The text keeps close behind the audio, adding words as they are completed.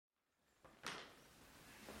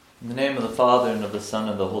In the name of the Father, and of the Son,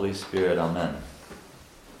 and of the Holy Spirit. Amen.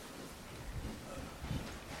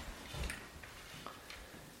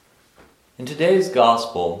 In today's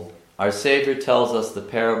Gospel, our Savior tells us the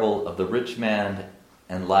parable of the rich man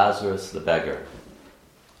and Lazarus the beggar.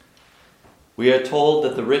 We are told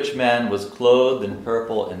that the rich man was clothed in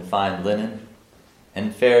purple and fine linen,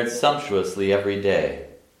 and fared sumptuously every day,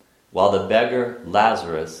 while the beggar,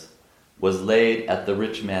 Lazarus, was laid at the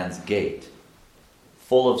rich man's gate,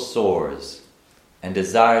 full of sores, and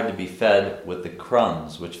desired to be fed with the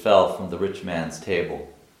crumbs which fell from the rich man's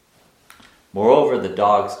table. Moreover, the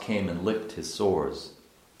dogs came and licked his sores.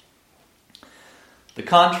 The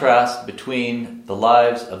contrast between the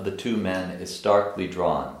lives of the two men is starkly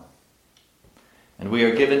drawn, and we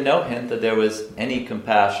are given no hint that there was any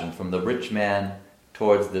compassion from the rich man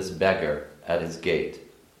towards this beggar at his gate.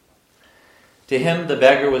 To him, the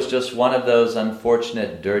beggar was just one of those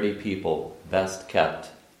unfortunate, dirty people best kept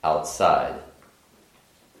outside.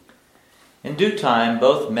 In due time,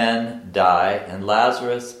 both men die, and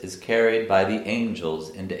Lazarus is carried by the angels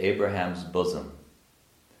into Abraham's bosom.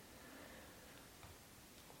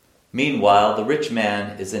 Meanwhile, the rich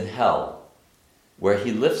man is in hell, where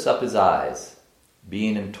he lifts up his eyes,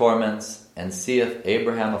 being in torments, and seeth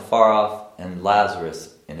Abraham afar off and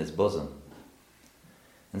Lazarus in his bosom.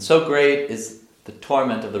 And so great is the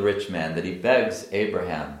torment of the rich man that he begs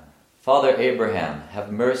Abraham, "Father Abraham,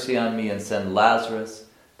 have mercy on me and send Lazarus,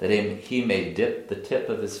 that he may dip the tip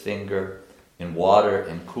of his finger in water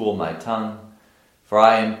and cool my tongue, for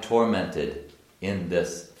I am tormented in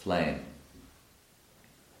this flame."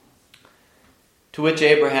 To which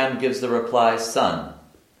Abraham gives the reply, "Son,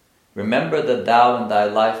 remember that thou in thy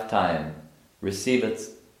lifetime receivedst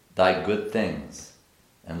thy good things,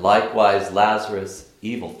 and likewise Lazarus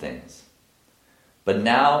evil things. But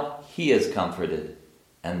now he is comforted,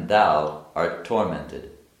 and thou art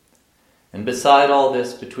tormented. And beside all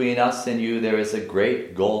this, between us and you there is a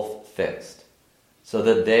great gulf fixed, so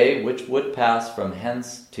that they which would pass from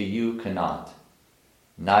hence to you cannot,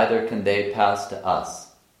 neither can they pass to us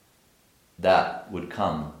that would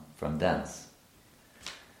come from thence."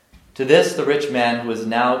 To this the rich man, who is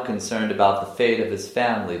now concerned about the fate of his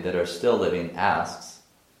family that are still living, asks,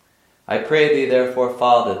 "I pray thee therefore,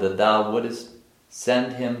 Father, that thou wouldest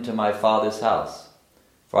send him to my father's house.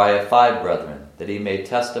 For I have 5 brethren, that he may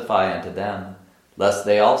testify unto them, lest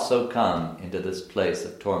they also come into this place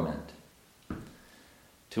of torment."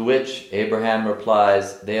 To which Abraham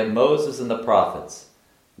replies, "They have Moses and the prophets.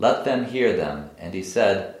 Let them hear them." And he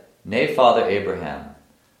said, "Nay, Father Abraham,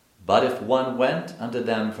 but if one went unto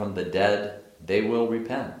them from the dead, they will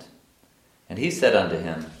repent." And he said unto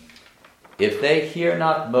him, "If they hear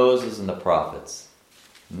not Moses and the prophets,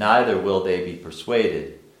 neither will they be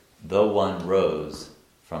persuaded, though one rose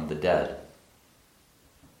from the dead."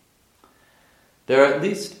 There are at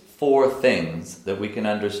least 4 things that we can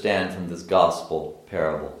understand from this gospel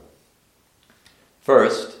parable.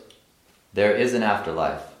 First, there is an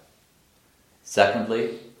afterlife.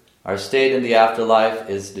 Secondly, our state in the afterlife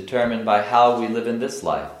is determined by how we live in this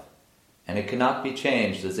life, and it cannot be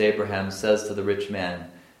changed, as Abraham says to the rich man,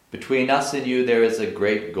 "Between us and you there is a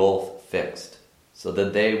great gulf fixed, so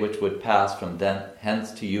that they which would pass from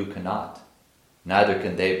hence to you cannot, neither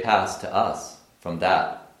can they pass to us from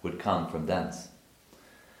that would come from thence."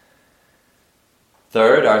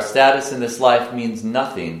 Third, our status in this life means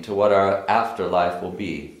nothing to what our afterlife will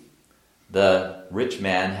be. The rich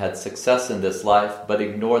man had success in this life, but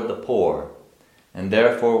ignored the poor, and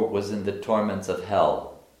therefore was in the torments of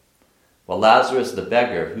hell, while Lazarus the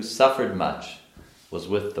beggar, who suffered much, was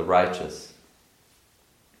with the righteous.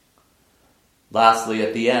 Lastly,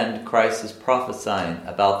 at the end, Christ is prophesying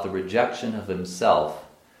about the rejection of himself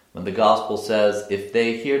when the gospel says, "If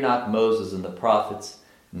they hear not Moses and the prophets,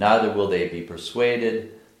 neither will they be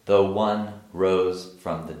persuaded, though one rose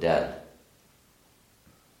from the dead."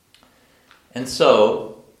 And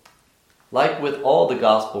so, like with all the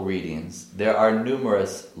gospel readings, there are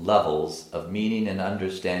numerous levels of meaning and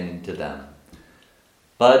understanding to them.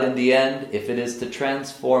 But in the end, if it is to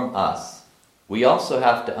transform us, we also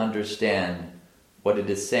have to understand what it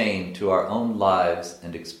is saying to our own lives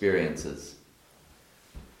and experiences.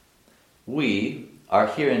 We are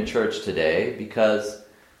here in church today because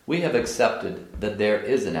we have accepted that there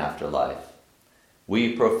is an afterlife.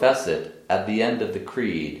 We profess it at the end of the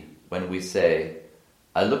creed when we say,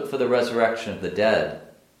 "I look for the resurrection of the dead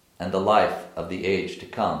and the life of the age to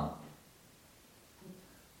come."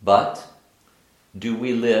 But do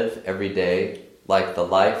we live every day like the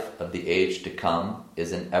life of the age to come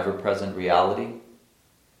is an ever-present reality?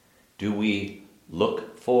 Do we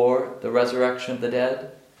look for the resurrection of the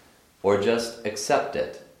dead, or just accept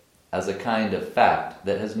it as a kind of fact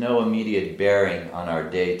that has no immediate bearing on our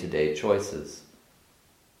day-to-day choices.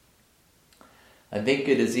 I think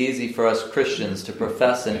it is easy for us Christians to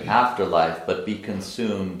profess an afterlife but be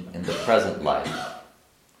consumed in the present life.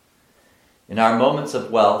 In our moments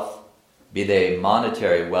of wealth, be they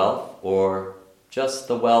monetary wealth or just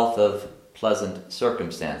the wealth of pleasant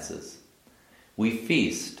circumstances, we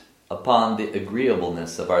feast upon the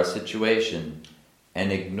agreeableness of our situation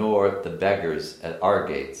and ignore the beggars at our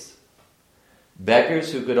gates.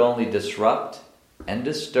 Beggars who could only disrupt and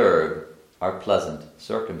disturb our pleasant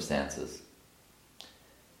circumstances.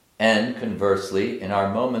 And conversely, in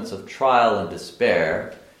our moments of trial and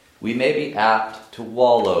despair, we may be apt to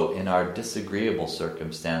wallow in our disagreeable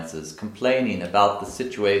circumstances, complaining about the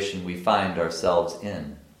situation we find ourselves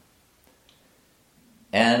in.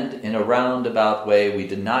 And in a roundabout way, we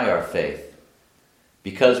deny our faith,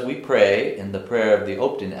 because we pray in the prayer of the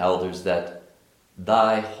Optin elders that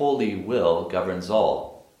Thy holy will governs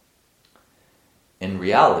all. In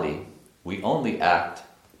reality, we only act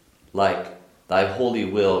like Thy holy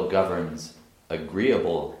will governs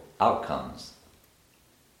agreeable outcomes.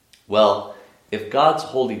 Well, if God's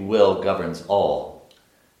holy will governs all,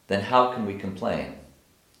 then how can we complain?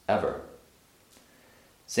 Ever.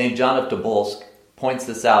 St. John of Tobolsk points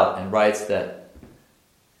this out and writes that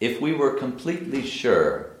if we were completely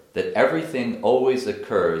sure that everything always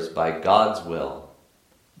occurs by God's will,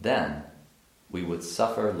 then we would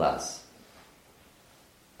suffer less.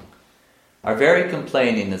 Our very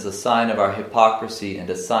complaining is a sign of our hypocrisy and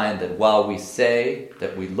a sign that while we say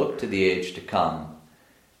that we look to the age to come,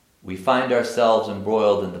 we find ourselves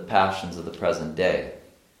embroiled in the passions of the present day.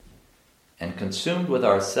 And consumed with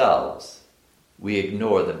ourselves, we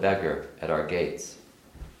ignore the beggar at our gates.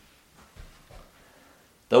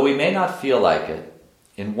 Though we may not feel like it,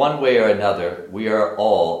 in one way or another, we are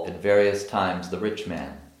all at various times the rich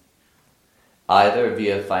man, either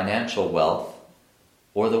via financial wealth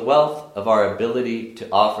or the wealth of our ability to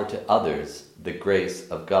offer to others the grace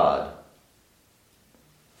of God.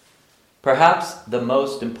 Perhaps the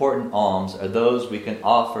most important alms are those we can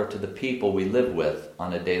offer to the people we live with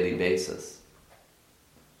on a daily basis.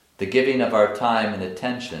 The giving of our time and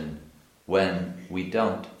attention when we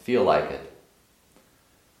don't feel like it.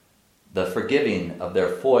 The forgiving of their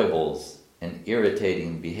foibles and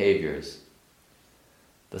irritating behaviors.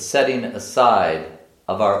 The setting aside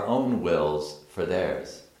of our own wills for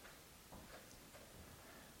theirs.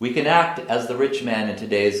 We can act as the rich man in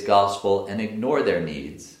today's gospel and ignore their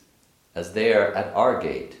needs as they are at our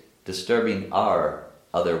gate, disturbing our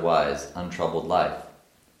otherwise untroubled life.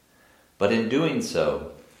 But in doing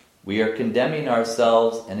so, we are condemning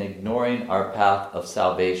ourselves and ignoring our path of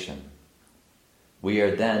salvation. We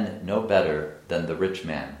are then no better than the rich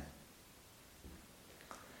man.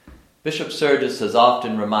 Bishop Sergius has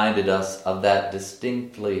often reminded us of that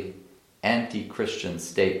distinctly anti-Christian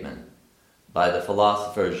statement by the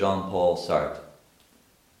philosopher Jean-Paul Sartre.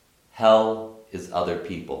 Hell is other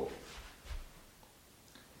people.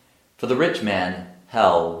 For the rich man,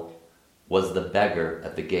 hell was the beggar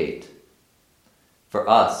at the gate. For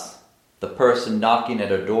us, the person knocking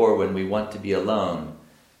at our door when we want to be alone,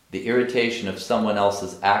 the irritation of someone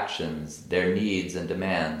else's actions, their needs and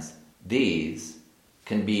demands, these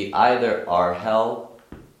can be either our hell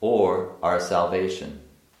or our salvation.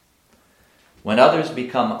 When others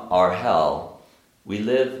become our hell, we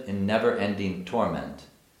live in never-ending torment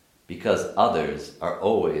because others are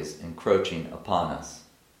always encroaching upon us.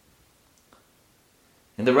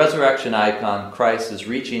 In the resurrection icon, Christ is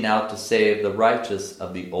reaching out to save the righteous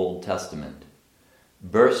of the Old Testament,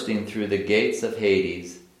 bursting through the gates of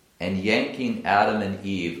Hades and yanking Adam and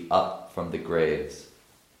Eve up from the graves.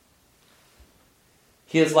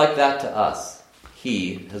 He is like that to us.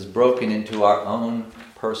 He has broken into our own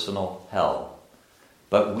personal hell.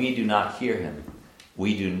 But we do not hear him.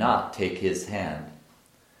 We do not take his hand.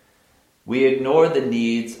 We ignore the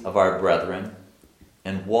needs of our brethren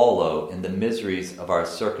and wallow in the miseries of our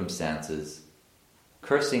circumstances,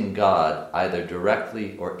 cursing God either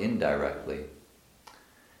directly or indirectly.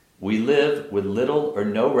 We live with little or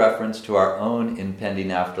no reference to our own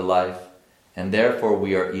impending afterlife, and therefore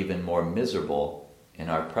we are even more miserable in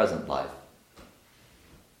our present life.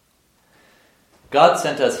 God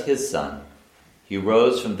sent us his Son. He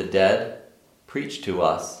rose from the dead, preached to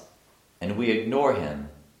us, and we ignore him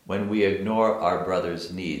when we ignore our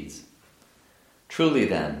brother's needs. Truly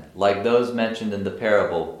then, like those mentioned in the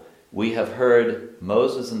parable, we have heard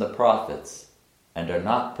Moses and the prophets and are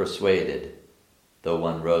not persuaded, though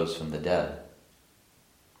one rose from the dead.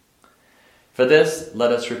 For this,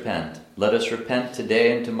 let us repent. Let us repent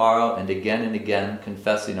today and tomorrow and again,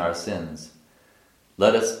 confessing our sins.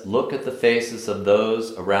 let us look at the faces of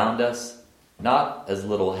those around us, not as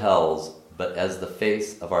little hells, but as the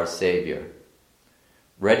face of our Savior,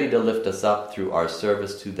 ready to lift us up through our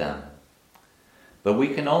service to them. But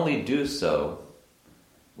we can only do so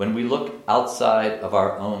when we look outside of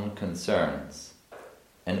our own concerns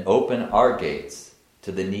and open our gates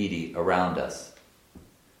to the needy around us.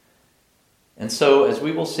 And so, as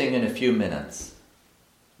we will sing in a few minutes,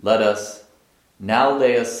 let us now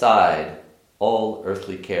lay aside all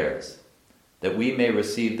earthly cares, that we may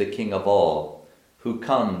receive the King of all, who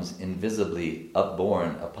comes invisibly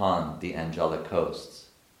upborne upon the angelic hosts.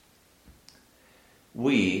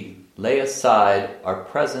 We lay aside our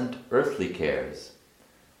present earthly cares,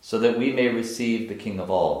 so that we may receive the King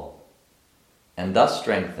of all, and thus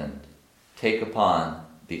strengthened, take upon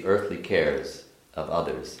the earthly cares of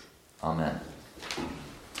others. Amen.